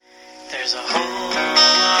There's a whole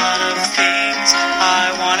lot of things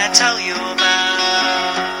I want to tell you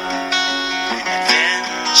about.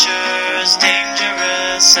 Adventures,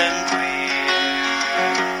 dangerous and queer.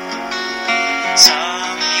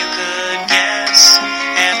 Some you could guess,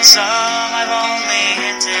 and some I've only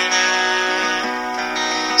hinted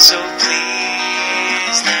at. So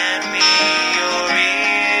please lend me your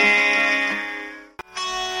ear.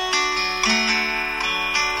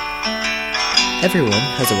 Everyone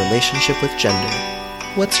has a relationship with gender.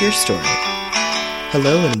 What's your story?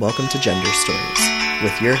 Hello and welcome to Gender Stories,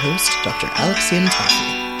 with your host, Dr. Alexian Taffy.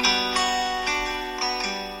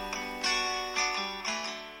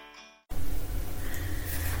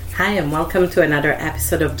 Hi and welcome to another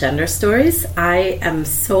episode of Gender Stories. I am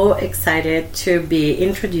so excited to be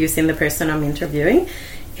introducing the person I'm interviewing,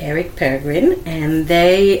 Eric Peregrine, and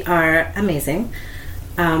they are amazing.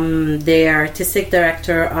 They are artistic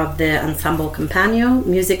director of the Ensemble Compagno,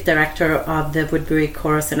 music director of the Woodbury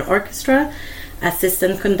Chorus and Orchestra,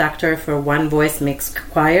 assistant conductor for One Voice Mixed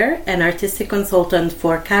Choir, and artistic consultant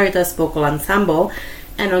for Caritas Vocal Ensemble.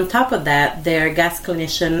 And on top of that, they're guest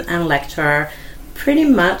clinician and lecturer pretty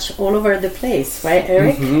much all over the place, right,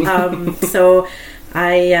 Eric? Mm-hmm. So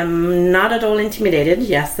I am not at all intimidated.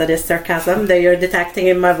 Yes, that is sarcasm that you're detecting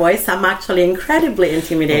in my voice. I'm actually incredibly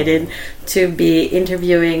intimidated to be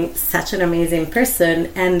interviewing such an amazing person.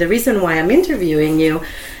 And the reason why I'm interviewing you,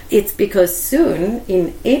 it's because soon,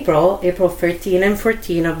 in April 13 and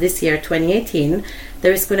 14 of this year, 2018,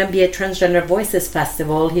 there is going to be a Transgender Voices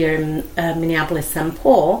Festival here in Minneapolis-St.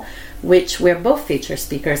 Paul, which we're both feature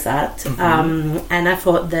speakers at. Mm-hmm. And I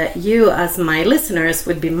thought that you, as my listeners,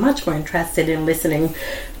 would be much more interested in listening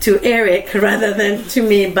to Eric rather than to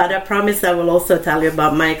me, but I promise I will also tell you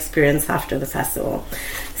about my experience after the festival.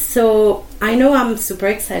 So I know I'm super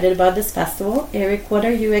excited about this festival. Eric, what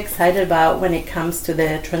are you excited about when it comes to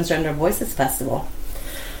the Transgender Voices Festival?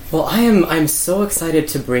 Well, I'm so excited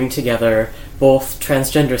to bring together both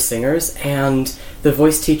transgender singers and the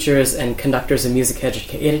voice teachers and conductors and music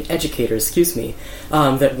educators,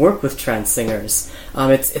 that work with trans singers.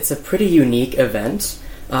 It's a pretty unique event,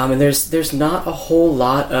 and there's not a whole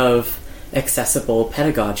lot of accessible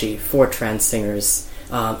pedagogy for trans singers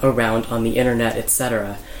around on the internet,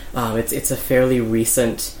 etc. It's a fairly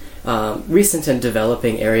recent and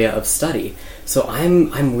developing area of study. So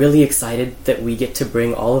I'm really excited that we get to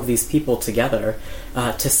bring all of these people together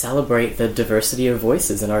to celebrate the diversity of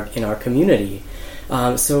voices in our community.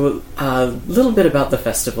 So a little bit about the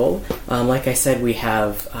festival. Like I said, we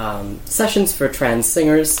have sessions for trans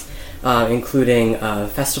singers, including a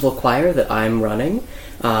festival choir that I'm running,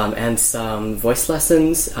 and some voice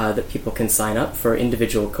lessons that people can sign up for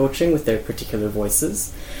individual coaching with their particular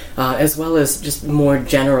voices, as well as just more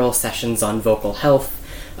general sessions on vocal health,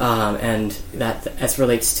 and that as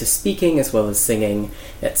relates to speaking as well as singing,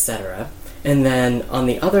 etc. And then on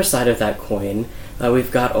the other side of that coin,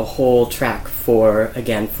 we've got a whole track for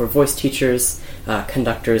voice teachers,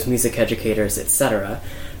 conductors, music educators, etc.,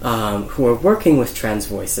 who are working with trans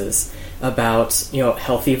voices about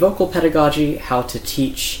healthy vocal pedagogy, how to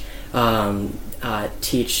teach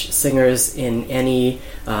singers in any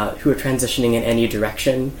who are transitioning in any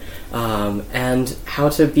direction, and how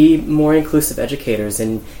to be more inclusive educators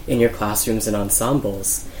in your classrooms and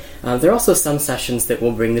ensembles. There are also some sessions that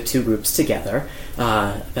will bring the two groups together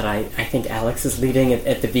that I think Alex is leading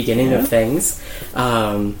at the beginning of things.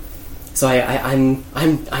 So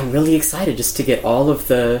I'm really excited just to get all of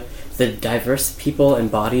the diverse people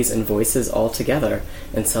and bodies and voices all together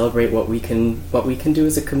and celebrate what we can do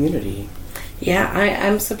as a community. Yeah,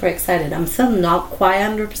 I'm super excited. I'm still not quite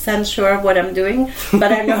 100% sure of what I'm doing,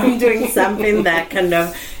 but I know I'm doing something that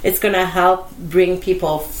it's going to help bring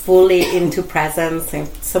people fully into presence and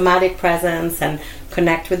somatic presence and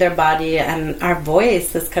connect with their body, and our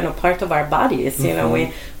voice is kind of part of our bodies.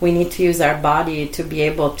 Mm-hmm. We need to use our body to be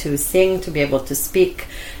able to sing, to be able to speak.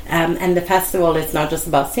 And the festival is not just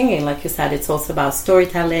about singing, like you said, it's also about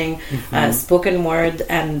storytelling, mm-hmm. Spoken word,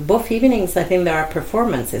 and both evenings I think there are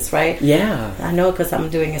performances, right? Yeah. I know, because I'm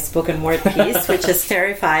doing a spoken word piece, which is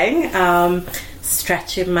terrifying.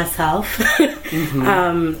 Stretching myself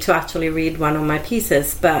mm-hmm. To actually read one of my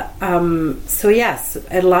pieces. But so yes,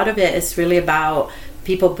 a lot of it is really about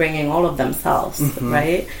people bringing all of themselves, mm-hmm.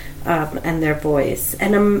 right? And their voice.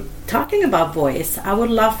 And I'm talking about voice. I would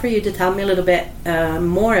love for you to tell me a little bit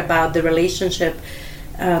more about the relationship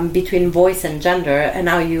between voice and gender and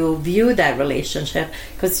how you view that relationship,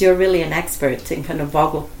 because you're really an expert in kind of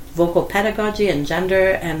vocal pedagogy and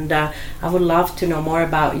gender, and I would love to know more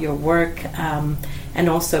about your work and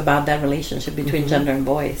also about that relationship between mm-hmm. gender and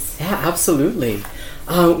voice. Yeah, absolutely.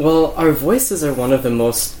 Well, our voices are one of the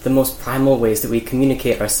most primal ways that we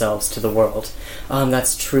communicate ourselves to the world.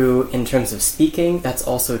 That's true in terms of speaking. That's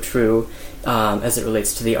also true as it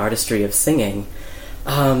relates to the artistry of singing.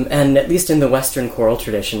 And at least in the Western choral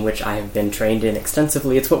tradition, which I have been trained in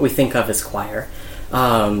extensively, it's what we think of as choir.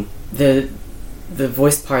 The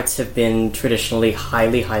voice parts have been traditionally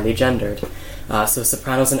highly gendered. So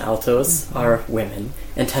sopranos and altos are women,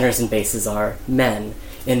 and tenors and basses are men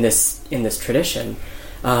in this tradition,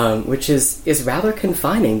 which is rather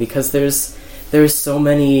confining because there's so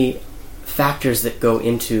many factors that go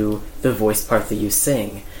into the voice part that you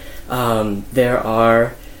sing. There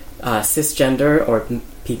are cisgender or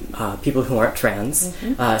people who aren't trans,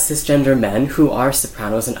 cisgender men who are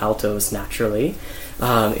sopranos and altos naturally.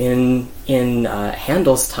 In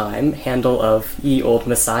Handel's time, Handel of Ye Old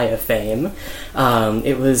Messiah fame,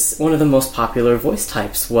 it was one of the most popular voice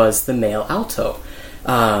types was the male alto.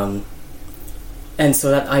 And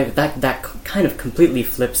so that kind of completely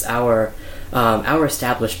flips our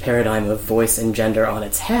established paradigm of voice and gender on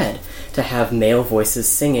its head, to have male voices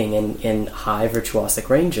singing in high virtuosic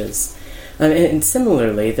ranges. And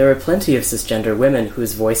similarly, there are plenty of cisgender women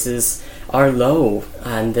whose voices are low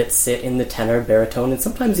and that sit in the tenor, baritone, and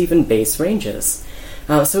sometimes even bass ranges.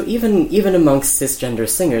 So even amongst cisgender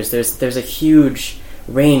singers, there's a huge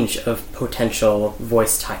range of potential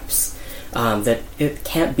voice types. That it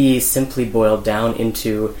can't be simply boiled down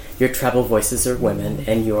into your treble voices are women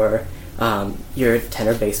and your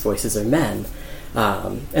tenor bass voices are men.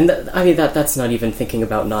 That's not even thinking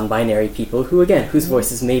about non-binary people whose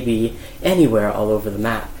voices may be anywhere all over the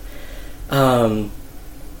map.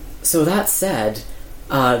 So that said,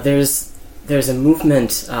 there's a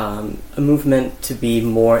movement to be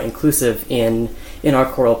more inclusive in our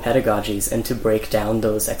choral pedagogies and to break down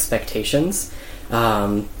those expectations.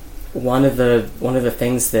 One of the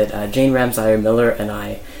things that Jane Ramsire Miller and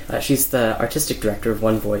I, she's the artistic director of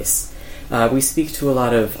One Voice. We speak to a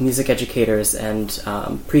lot of music educators and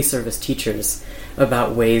pre-service teachers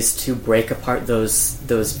about ways to break apart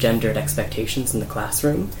those gendered expectations in the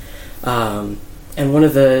classroom. And one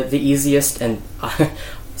of the easiest and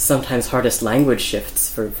sometimes hardest language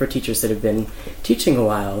shifts for teachers that have been teaching a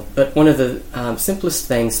while, but one of the simplest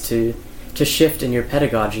things to shift in your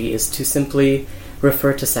pedagogy is to simply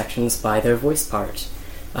refer to sections by their voice part.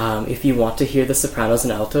 If you want to hear the sopranos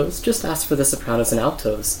and altos, just ask for the sopranos and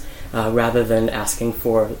altos, rather than asking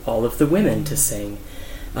for all of the women to sing.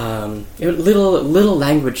 Little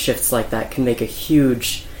language shifts like that can make a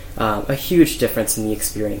huge difference in the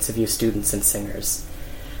experience of your students and singers.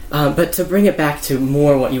 But to bring it back to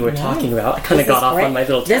more what you were talking about, I kind of got off on my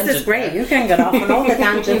little tangent. This is great. You can get off on all the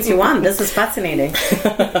tangents you want. This is fascinating.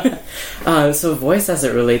 So voice as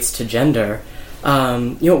it relates to gender,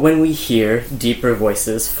 when we hear deeper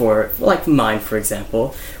voices, for like mine, for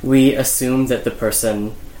example, we assume that the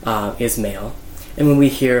person is male, and when we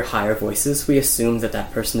hear higher voices, we assume that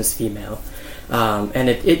that person is female, and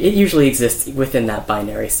it usually exists within that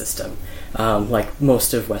binary system, like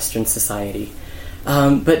most of Western society.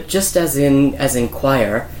 But just as in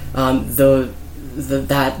choir, those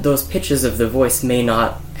pitches of the voice may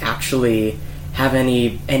not actually have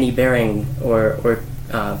any bearing or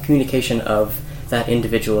communication of that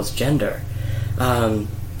individual's gender. The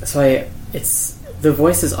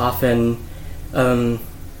voice is often an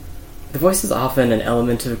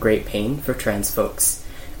element of great pain for trans folks,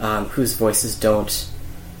 whose voices don't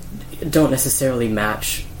necessarily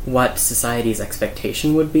match what society's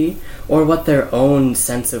expectation would be, or what their own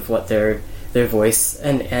sense of what their voice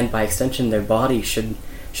and by extension their body should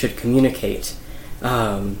communicate.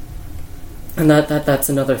 And that's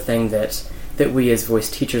another thing that we as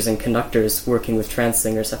voice teachers and conductors working with trans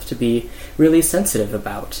singers have to be really sensitive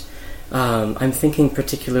about. I'm thinking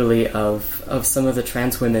particularly of some of the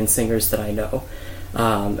trans women singers that I know.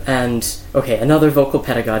 Another vocal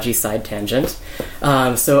pedagogy side tangent.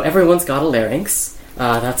 So everyone's got a larynx.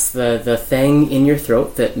 That's the thing in your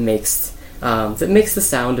throat that makes the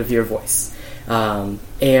sound of your voice.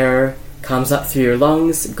 Air comes up through your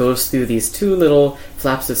lungs, goes through these two little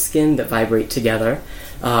flaps of skin that vibrate together,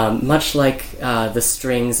 much like the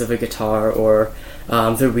strings of a guitar or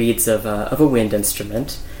the reeds of a wind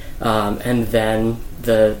instrument. And then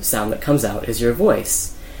the sound that comes out is your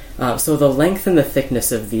voice. So the length and the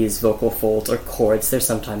thickness of these vocal folds, or chords they're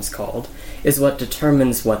sometimes called, is what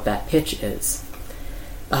determines what that pitch is.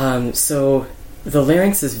 So the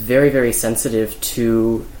larynx is very, very sensitive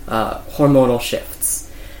to hormonal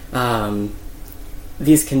shifts.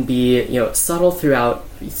 These can be subtle throughout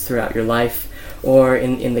your life, or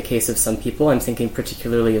in the case of some people, I'm thinking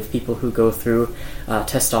particularly of people who go through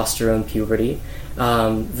testosterone puberty,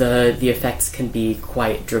 the effects can be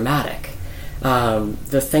quite dramatic.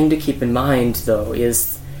 The thing to keep in mind, though,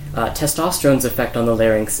 is testosterone's effect on the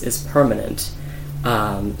larynx is permanent.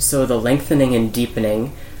 So the lengthening and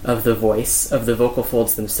deepening of the voice, of the vocal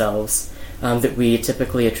folds themselves, that we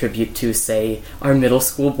typically attribute to, say, our middle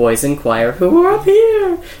school boys in choir who are up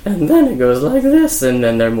here, and then it goes like this, and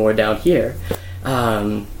then they're more down here.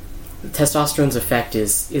 Testosterone's effect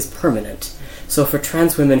is permanent. So for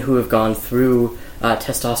trans women who have gone through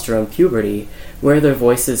testosterone puberty, where their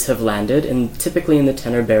voices have landed, and typically in the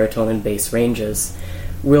tenor, baritone, and bass ranges,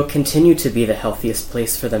 will continue to be the healthiest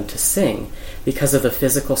place for them to sing because of the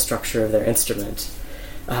physical structure of their instrument.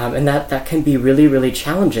 And that can be really, really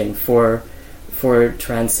challenging for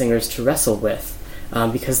trans singers to wrestle with,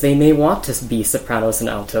 because they may want to be sopranos and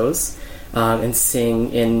altos and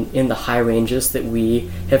sing in the high ranges that we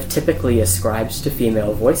have typically ascribed to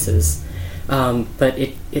female voices. But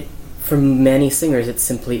it for many singers, it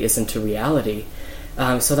simply isn't a reality.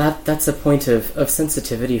 So that's a point of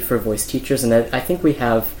sensitivity for voice teachers, and I think we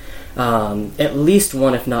have at least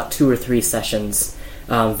one, if not 2 or 3 sessions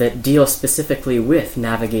that deal specifically with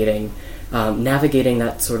navigating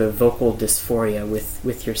that sort of vocal dysphoria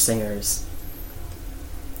with your singers.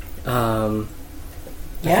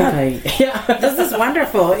 This is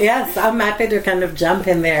wonderful. Yes, I'm happy to kind of jump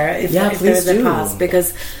in there if there's a pause,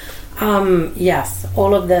 because yes,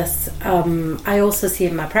 all of this I also see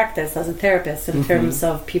in my practice as a therapist in terms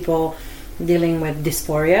of people dealing with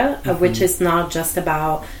dysphoria, which is not just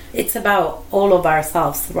about, it's about all of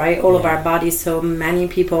ourselves, right? All of our bodies. So many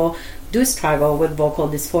people do struggle with vocal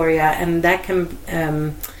dysphoria, and that can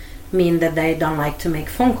mean that they don't like to make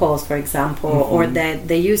phone calls, for example, or that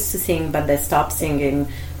they used to sing but they stopped singing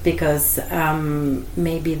because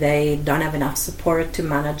maybe they don't have enough support to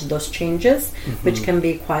manage those changes, which can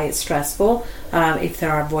be quite stressful if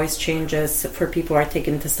there are voice changes for people who are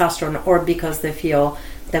taking testosterone, or because they feel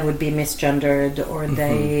they would be misgendered, or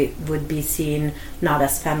they would be seen not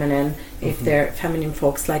as feminine if they're feminine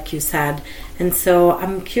folks, like you said. And so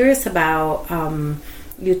I'm curious about,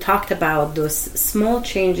 you talked about those small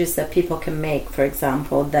changes that people can make, for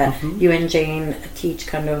example, that you and Jane teach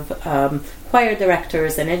kind of choir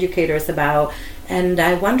directors and educators about. And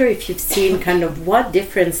I wonder if you've seen kind of what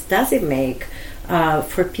difference does it make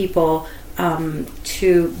for people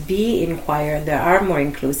to be in choir that are more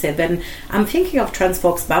inclusive. And I'm thinking of trans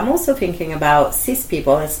folks, but I'm also thinking about cis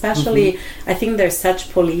people, especially. I think there's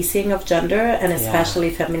such policing of gender, and especially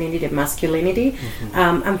femininity and masculinity.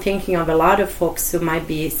 I'm thinking of a lot of folks who might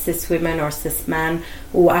be cis women or cis men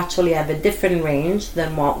who actually have a different range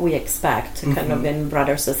than what we expect kind of in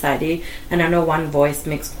broader society. And I know One Voice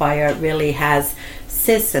Mixed Choir really has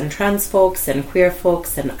cis and trans folks and queer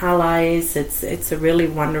folks and allies. It's a really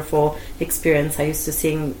wonderful experience. I used to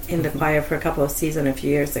sing in the choir for a couple of seasons a few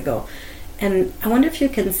years ago. And I wonder if you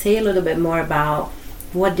can say a little bit more about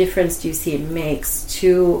what difference do you see it makes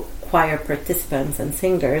to choir participants and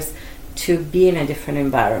singers to be in a different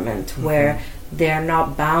environment where they're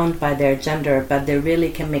not bound by their gender, but they really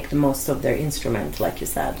can make the most of their instrument, like you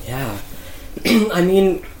said. Yeah. I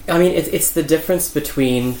mean, it's the difference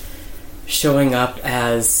between showing up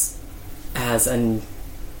as an,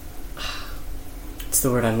 what's the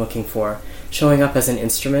word I'm looking for? Showing up as an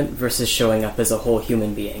instrument versus showing up as a whole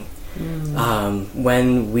human being.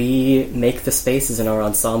 When we make the spaces in our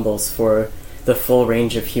ensembles for the full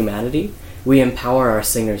range of humanity, we empower our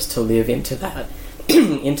singers to live into that,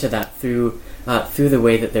 through the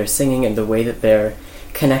way that they're singing and the way that they're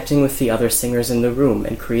connecting with the other singers in the room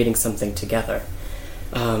and creating something together.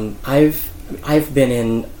 I've been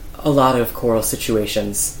in a lot of choral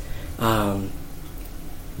situations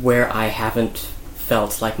where I haven't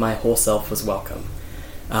felt like my whole self was welcome,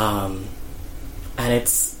 and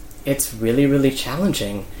it's really, really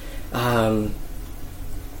challenging.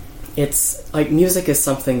 It's like music is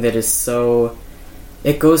something that is so,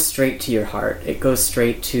 it goes straight to your heart. It goes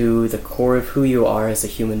straight to the core of who you are as a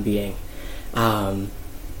human being, and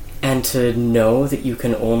to know that you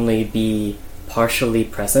can only be partially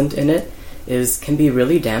present in it can be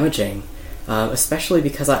really damaging, especially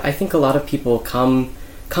because I think a lot of people come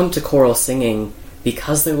to choral singing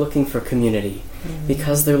because they're looking for community,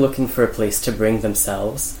 because they're looking for a place to bring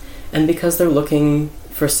themselves, and because they're looking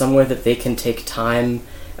for somewhere that they can take time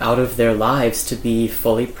out of their lives to be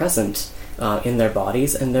fully present in their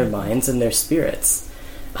bodies and their minds and their spirits.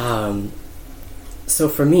 So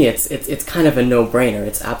for me, it's kind of a no-brainer.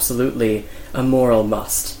 It's absolutely a moral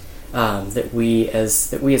must. That we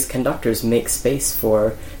as conductors make space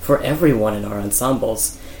for everyone in our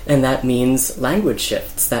ensembles, and that means language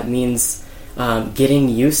shifts. That means getting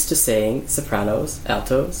used to saying sopranos,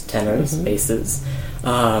 altos, tenors, basses,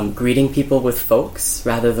 greeting people with folks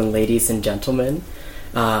rather than ladies and gentlemen.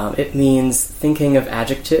 It means thinking of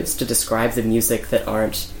adjectives to describe the music that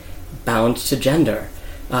aren't bound to gender.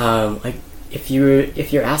 Like if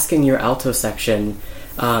you're asking your alto section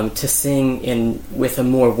to sing with a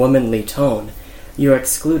more womanly tone, you're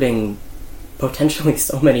excluding potentially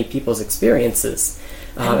so many people's experiences.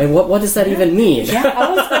 And what does that even mean? Yeah,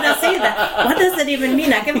 I was going to say that. What does that even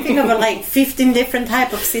mean? I can think of like 15 different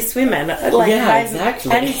types of cis women, like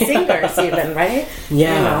exactly. and singers even, right?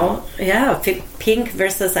 Yeah, Pink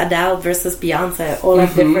versus Adele versus Beyonce, all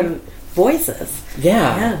have different voices.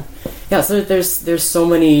 Yeah. So there's so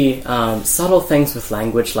many subtle things with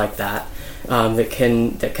language like that that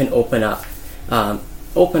can open up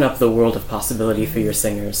the world of possibility for your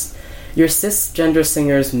singers. Your cisgender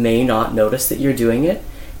singers may not notice that you're doing it,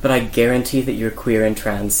 but I guarantee that your queer and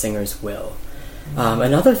trans singers will.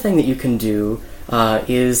 Another thing that you can do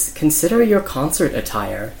is consider your concert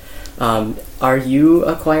attire. Are you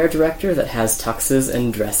a choir director that has tuxes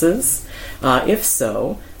and dresses? If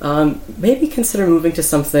so, maybe consider moving to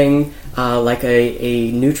something like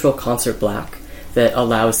a neutral concert black that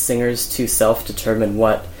allows singers to self-determine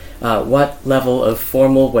what level of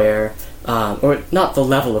formal wear, or not the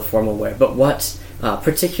level of formal wear, but what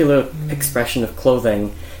particular expression of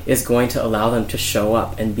clothing is going to allow them to show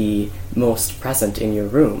up and be most present in your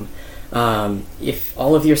room. If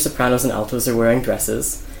all of your sopranos and altos are wearing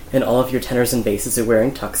dresses, and all of your tenors and basses are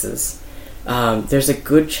wearing tuxes, there's a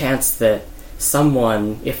good chance that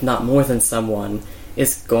someone, if not more than someone,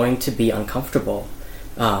 is going to be uncomfortable.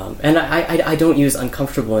 And I don't use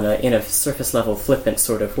uncomfortable in a surface level flippant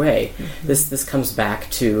sort of way. This comes back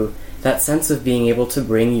to that sense of being able to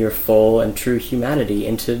bring your full and true humanity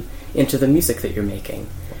into the music that you're making.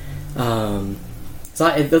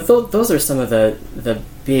 Those are some of the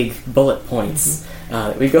big bullet points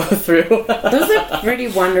that we go through. Those are pretty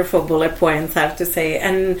wonderful bullet points, I have to say.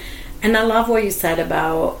 And I love what you said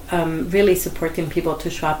about really supporting people to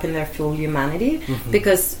show up in their full humanity.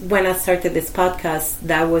 Because when I started this podcast,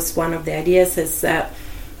 that was one of the ideas, is that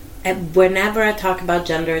whenever I talk about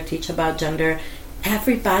gender, teach about gender,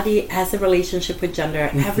 everybody has a relationship with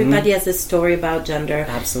gender. Everybody has a story about gender.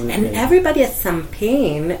 Absolutely. And everybody has some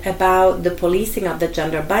pain about the policing of the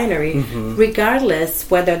gender binary, regardless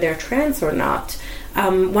whether they're trans or not.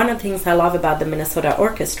 One of the things I love about the Minnesota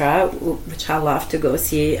Orchestra, which I love to go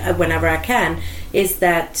see whenever I can, is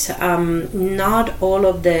that not all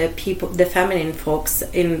of the people, the feminine folks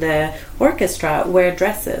in the orchestra, wear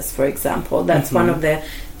dresses, for example. That's one of the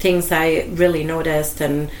things I really noticed.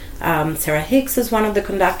 And Sarah Hicks is one of the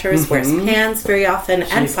conductors, wears pants very often.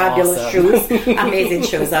 She's and fabulous awesome. shoes, amazing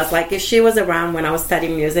shoes. I was like, if she was around when I was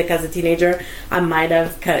studying music as a teenager, I might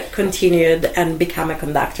have continued and become a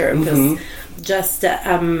conductor, because just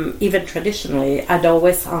even traditionally, I'd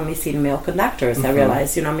always only seen male conductors. I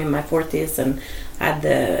realized, I'm in my 40s and I had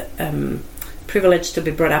the privilege to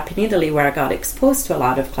be brought up in Italy, where I got exposed to a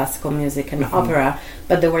lot of classical music and opera,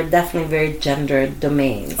 but they were definitely very gendered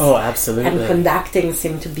domains. Oh, absolutely. And conducting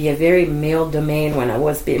seemed to be a very male domain when I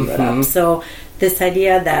was being brought up. So this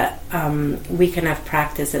idea that we can have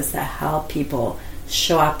practices that help people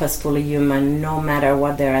show up as fully human, no matter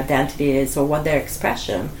what their identity is or what their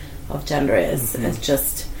expression of gender is, it's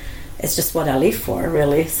just what I live for,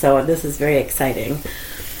 really. So this is very exciting.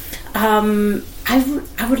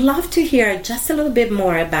 I would love to hear just a little bit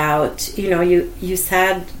more about, you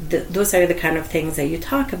said those are the kind of things that you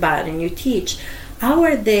talk about and you teach. How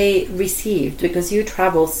are they received? Because you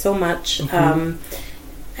travel so much, and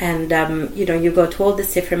you go to all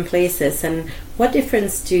these different places. And what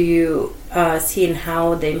difference do you see in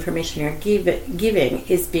how the information you're giving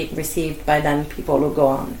is being received by then people who go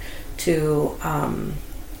on to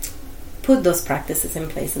put those practices in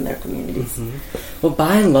place in their communities? Well,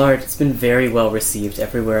 by and large, it's been very well received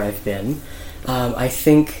everywhere I've been. I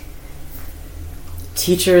think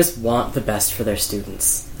teachers want the best for their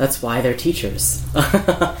students. That's why they're teachers.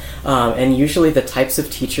 And usually the types of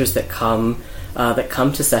teachers that come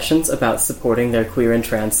to sessions about supporting their queer and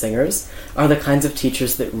trans singers are the kinds of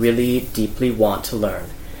teachers that really deeply want to learn.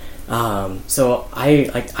 So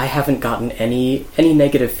I haven't gotten any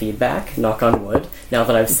negative feedback, knock on wood. Now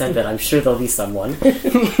that I've said that, I'm sure there'll be someone.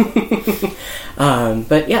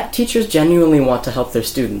 But yeah, teachers genuinely want to help their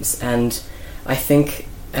students, and I think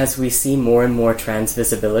as we see more and more trans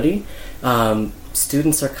visibility,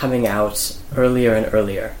 students are coming out earlier and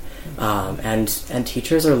earlier, and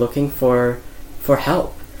teachers are looking for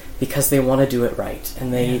help because they want to do it right,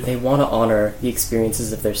 and they want to honor the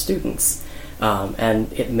experiences of their students.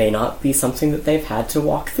 and it may not be something that they've had to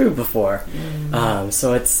walk through before.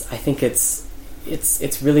 So I think it's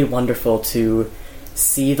really wonderful to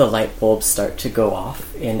see the light bulbs start to go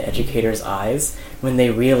off in educators' eyes when they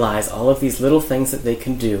realize all of these little things that they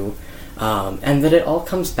can do, and that it all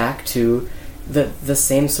comes back to the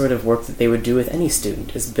same sort of work that they would do with any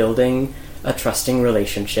student, is building a trusting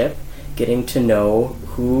relationship, getting to know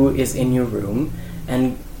who is in your room,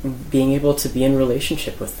 and being able to be in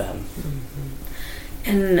relationship with them.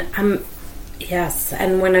 And yes,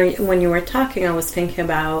 and when you were talking, I was thinking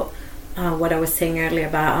about what I was saying earlier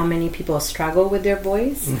about how many people struggle with their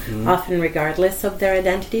voice, often regardless of their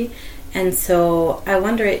identity. And so I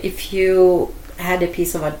wonder if you had a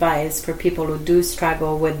piece of advice for people who do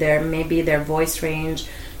struggle with maybe their voice range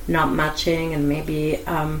not matching, and maybe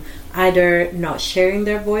either not sharing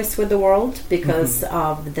their voice with the world because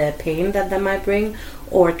of the pain that might bring,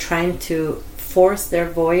 or trying to force their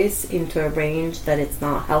voice into a range that it's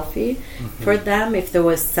not healthy for them. If there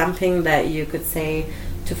was something that you could say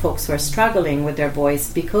to folks who are struggling with their voice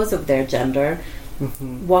because of their gender,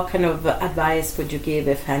 what kind of advice would you give,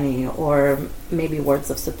 if any, or maybe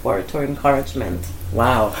words of support or encouragement?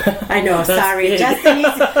 Wow. I know, sorry. Big.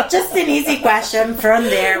 Just an easy question from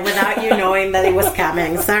there without you knowing that it was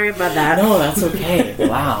coming. Sorry about that. No, that's okay.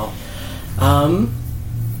 Wow.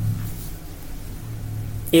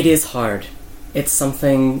 It is hard. It's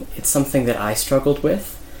something that I struggled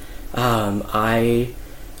with.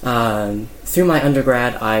 Through my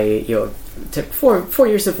undergrad, I took four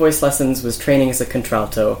years of voice lessons, was training as a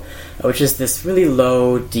contralto, which is this really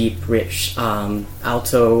low, deep, rich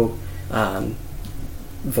alto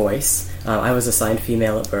voice. I was assigned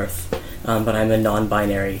female at birth, but I'm a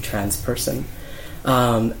non-binary trans person.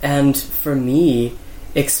 And for me,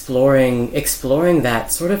 exploring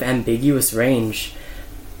that sort of ambiguous range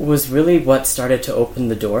was really what started to open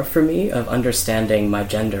the door for me of understanding my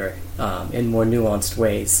gender in more nuanced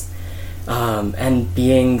ways. And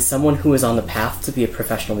being someone who was on the path to be a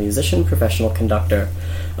professional musician, professional conductor,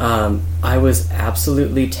 I was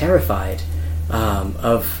absolutely terrified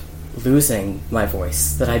of losing my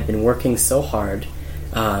voice that I'd been working so hard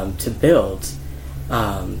to build.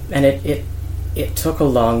 And it took a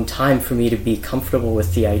long time for me to be comfortable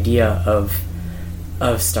with the idea of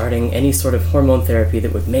starting any sort of hormone therapy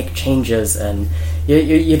that would make changes, and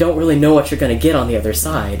you don't really know what you're going to get on the other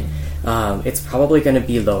side. It's probably going to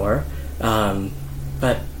be lower,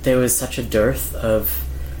 but there was such a dearth of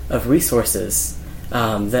resources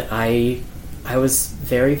that I was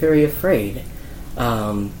very, very afraid.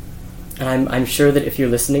 And I'm sure that if you're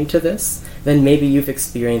listening to this, then maybe you've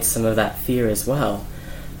experienced some of that fear as well.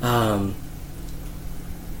 I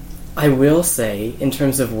will say, in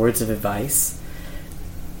terms of words of advice,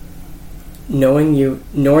 knowing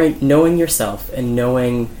yourself and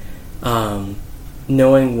knowing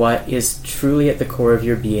what is truly at the core of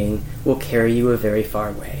your being will carry you a very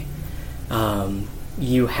far way.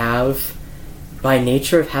 You have, by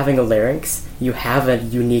nature of having a larynx, you have a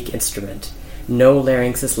unique instrument. No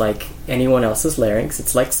larynx is like anyone else's larynx.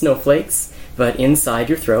 It's like snowflakes, but inside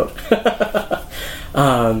your throat.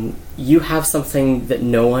 You have something that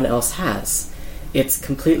no one else has. It's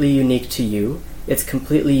completely unique to you. It's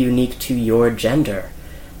completely unique to your gender.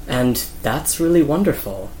 And that's really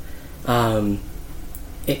wonderful.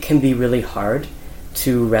 It can be really hard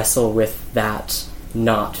to wrestle with that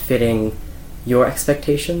not fitting your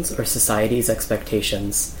expectations or society's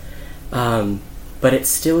expectations. But it's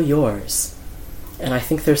still yours. And I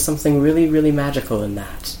think there's something really, really magical in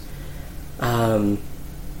that.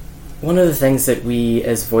 One of the things that we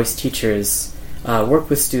as voice teachers work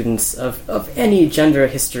with students of any gender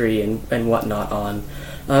history and whatnot on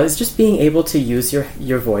is just being able to use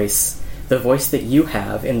your voice, the voice that you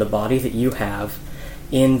have in the body that you have,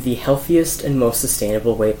 in the healthiest and most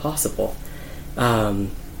sustainable way possible.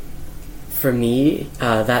 For me,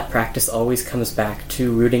 that practice always comes back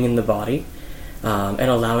to rooting in the body and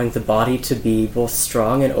allowing the body to be both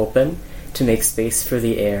strong and open, to make space for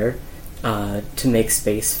the air, to make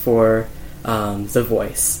space for the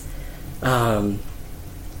voice.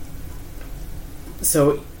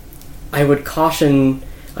 So I would caution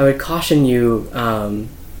you,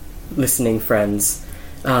 listening friends,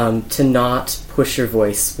 to not push your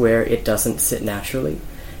voice where it doesn't sit naturally.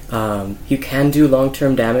 You can do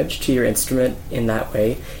long-term damage to your instrument in that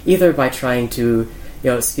way, either by trying to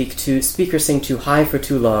speaker sing too high for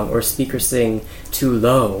too long, or speaker sing too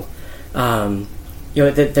low.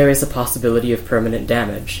 That there is a possibility of permanent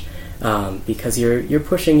damage because you're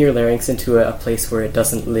pushing your larynx into a place where it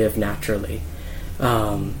doesn't live naturally.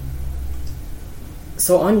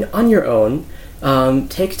 So on your own,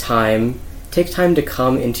 take time to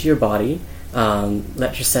come into your body,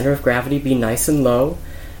 Let your center of gravity be nice and low.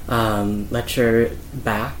 Let your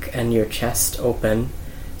back and your chest open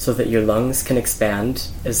so that your lungs can expand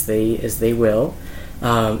as they will.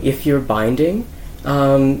 If you're binding,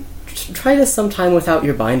 try this sometime without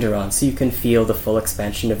your binder on so you can feel the full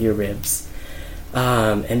expansion of your ribs.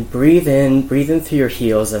 And breathe in through your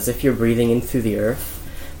heels as if you're breathing in through the earth,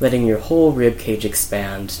 letting your whole rib cage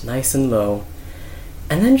expand nice and low.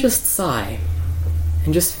 And then just sigh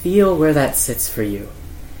and just feel where that sits for you.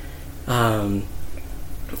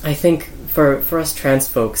 I think for us trans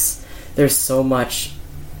folks, there's so much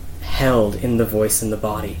held in the voice and the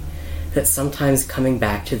body that sometimes coming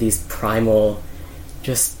back to these primal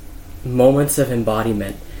just moments of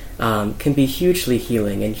embodiment can be hugely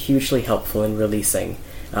healing and hugely helpful in releasing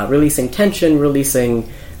tension, releasing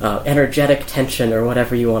energetic tension, or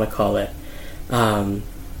whatever you want to call it.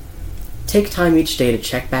 Take time each day to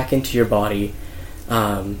check back into your body,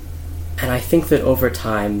 and I think that over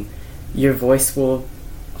time your voice will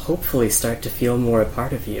hopefully start to feel more a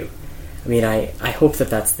part of you. I mean, I hope that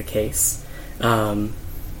that's the case. And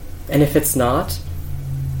if it's not,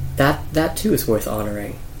 that too is worth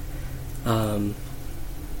honoring.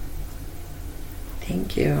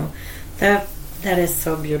 Thank you. That is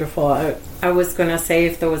so beautiful. I was going to say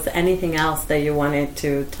if there was anything else that you wanted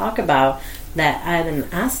to talk about that I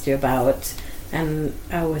hadn't asked you about, and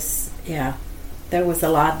there was a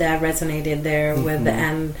lot that resonated there with,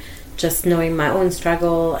 and just knowing my own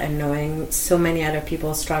struggle and knowing so many other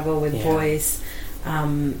people struggle with voice,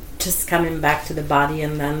 just coming back to the body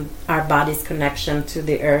and then our body's connection to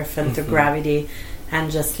the earth and to gravity, and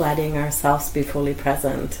just letting ourselves be fully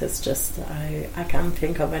present is just, I can't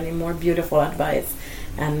think of any more beautiful advice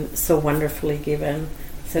and so wonderfully given.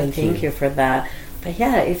 So thank you for that. But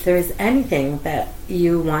yeah, if there is anything that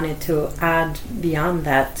you wanted to add beyond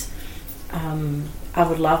that, I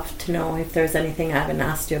would love to know if there's anything I haven't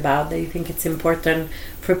asked you about that you think it's important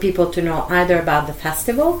for people to know, either about the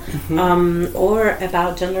festival or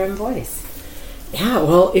about Gender and Voice. Yeah,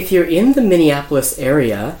 well, if you're in the Minneapolis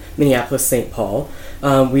area, Minneapolis-St. Paul,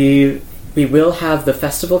 we will have the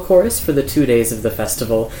festival chorus for the 2 days of the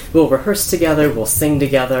festival. We'll rehearse together, we'll sing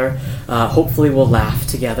together, hopefully we'll laugh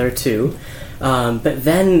together too. But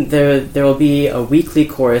then there will be a weekly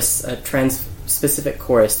chorus, a trans-specific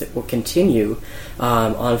chorus that will continue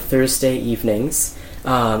on Thursday evenings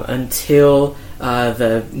until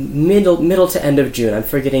the middle to end of June. I'm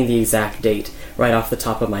forgetting the exact date right off the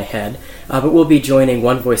top of my head. But we'll be joining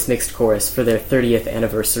One Voice Mixed Chorus for their 30th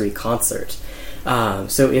anniversary concert.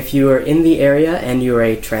 So if you are in the area and you're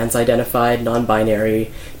a trans-identified,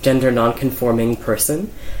 non-binary, gender non-conforming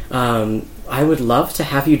person, I would love to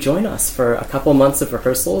have you join us for a couple months of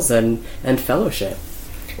rehearsals and fellowship.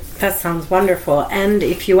 That sounds wonderful. And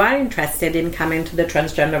if you are interested in coming to the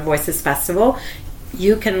Transgender Voices Festival,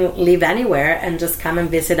 you can live anywhere and just come and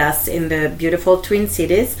visit us in the beautiful Twin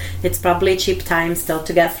Cities. It's probably cheap time still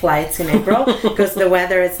to get flights in April because the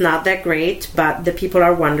weather is not that great, but the people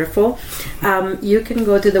are wonderful. You can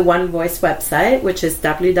go to the One Voice website, which is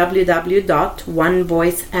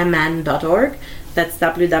www.onevoicemn.org. That's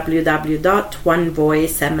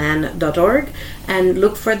www.onevoicemn.org, and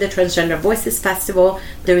look for the Transgender Voices Festival.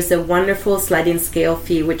 There is a wonderful sliding scale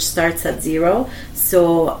fee which starts at $0.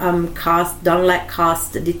 So don't let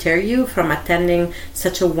cost deter you from attending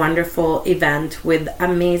such a wonderful event with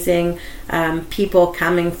amazing people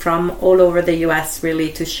coming from all over the US,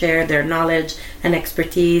 really, to share their knowledge and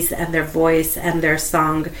expertise and their voice and their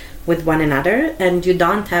song with one another. And you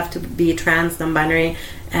don't have to be trans, non-binary,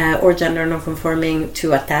 or gender non-conforming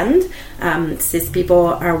to attend. Cis people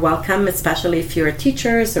are welcome, especially if you're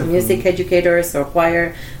teachers or music educators or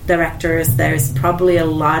choir directors. There's probably a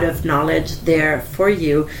lot of knowledge there for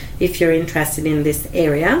you if you're interested in this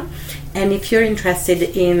area. And if you're interested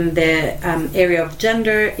in the area of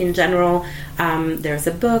gender in general, there's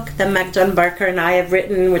a book that Meg John Barker and I have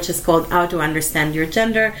written, which is called How to Understand Your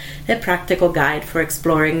Gender, a practical guide for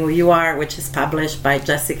exploring who you are, which is published by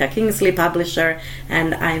Jessica Kingsley, publisher,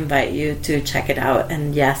 and I invite you to check it out.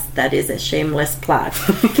 And yes, that is a shameless plug.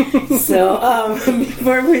 So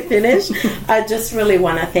before we finish, I just really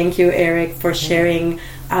want to thank you, Eric, for sharing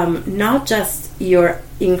not just your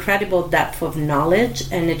incredible depth of knowledge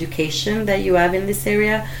and education that you have in this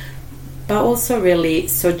area, but also really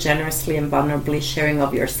so generously and vulnerably sharing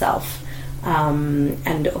of yourself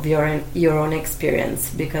and of your own experience,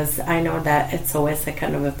 because I know that it's always a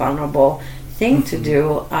kind of a vulnerable thing to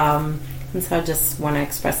do. And so I just want to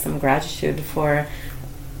express some gratitude for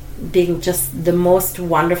being just the most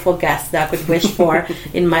wonderful guest that I could wish for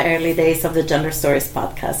in my early days of the Gender Stories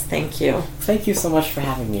podcast. Thank you. Thank you so much for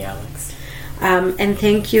having me, Alex. And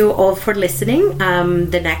thank you all for listening.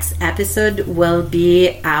 The next episode will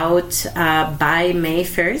be out by May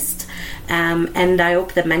 1st. And I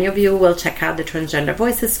hope that many of you will check out the Transgender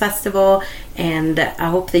Voices Festival. And I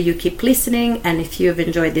hope that you keep listening. And if you've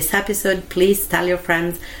enjoyed this episode, please tell your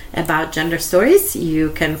friends about Gender Stories.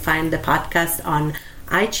 You can find the podcast on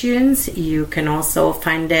iTunes. You can also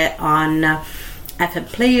find it on FM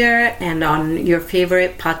Player and on your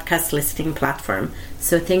favorite podcast listening platform.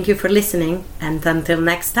 So thank you for listening, and until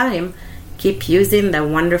next time, keep using the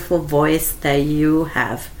wonderful voice that you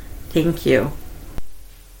have. Thank you.